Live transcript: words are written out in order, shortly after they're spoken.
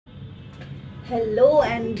Hello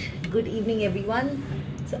and good evening everyone.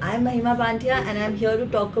 So I'm Mahima Ma'am and I'm here to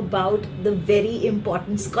talk about the very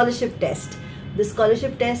important scholarship test. The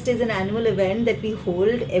scholarship test is an annual event that we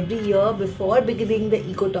hold every year before beginning the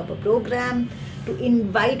Eco Topper program to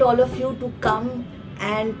invite all of you to come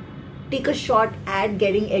and take a shot at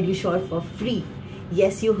getting EduSure for free.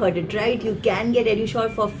 Yes, you heard it right. You can get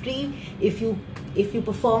EduSure for free if you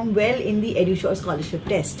perform well in the EduSure Scholarship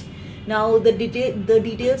Test. Now the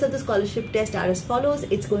details of the scholarship test are as follows.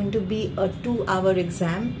 It's going to be a 2-hour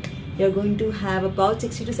exam. You're going to have about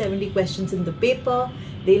 60 to 70 questions in the paper.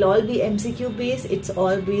 They'll all be MCQ based. It's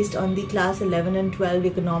all based on the class 11 and 12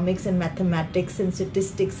 economics and mathematics and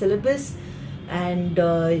statistics syllabus. And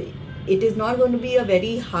it is not going to be a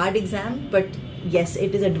very hard exam, but yes,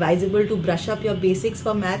 it is advisable to brush up your basics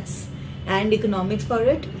for maths and economics for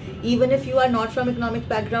it. Even if you are not from economic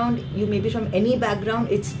background, you may be from any background,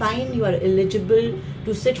 it's fine. You are eligible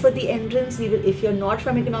to sit for the entrance. If you're not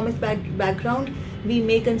from economics background, we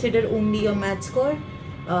may consider only your math score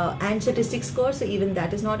and statistics score, so even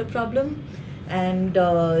that is not a problem. And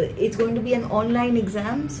it's going to be an online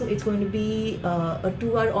exam, so it's going to be a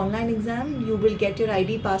 2-hour online exam. You will get your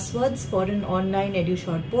ID passwords for an online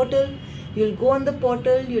EduSure portal. You'll go on the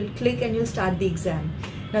portal, you'll click and you'll start the exam.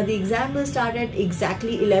 Now the exam will start at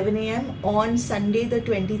exactly 11 AM on Sunday the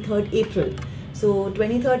 23rd April. So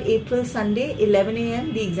 23rd April Sunday 11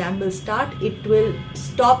 AM the exam will start. It will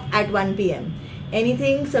stop at 1 PM.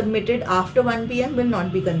 Anything submitted after 1 PM will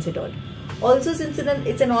not be considered. Also, since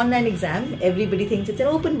it's an online exam, everybody thinks it's an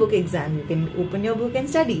open book exam. You can open your book and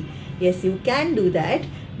study. Yes, you can do that,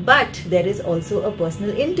 but there is also a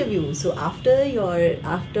personal interview. So after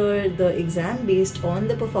the exam, based on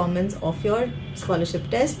the performance of your scholarship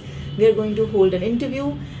test, we are going to hold an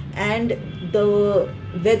interview, and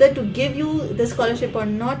whether to give you the scholarship or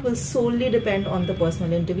not will solely depend on the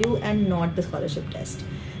personal interview and not the scholarship test.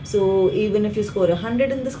 So even if you score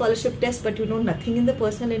 100 in the scholarship test but you know nothing in the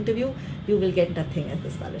personal interview, you will get nothing as the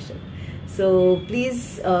scholarship. So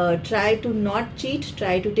please try to not cheat.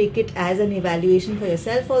 Try to take it as an evaluation for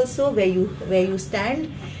yourself also, where you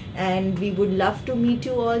stand. And we would love to meet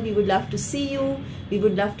you all. We would love to see you. We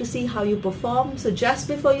would love to see how you perform. So just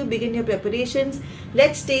before you begin your preparations,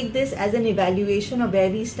 let's take this as an evaluation of where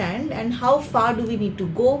we stand and how far do we need to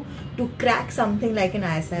go to crack something like an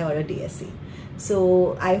ISI or a DSC.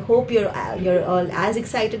 So I hope you're all as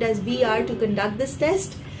excited as we are to conduct this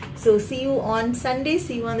test. So see you on Sunday.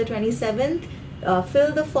 See you on the 27th.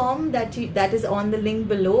 Fill the form that is on the link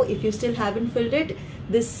below. If you still haven't filled it,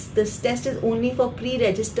 this test is only for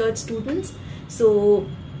pre-registered students. So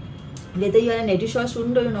whether you're an EduSure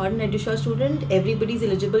student or you're not an EduSure student, everybody is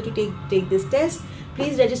eligible to take this test.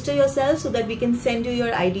 Please register yourself so that we can send you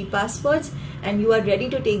your ID passwords and you are ready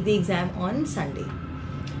to take the exam on Sunday.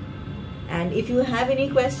 And if you have any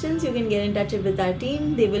questions, you can get in touch with our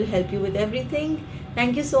team. They will help you with everything.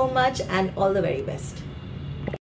 Thank you so much and all the very best.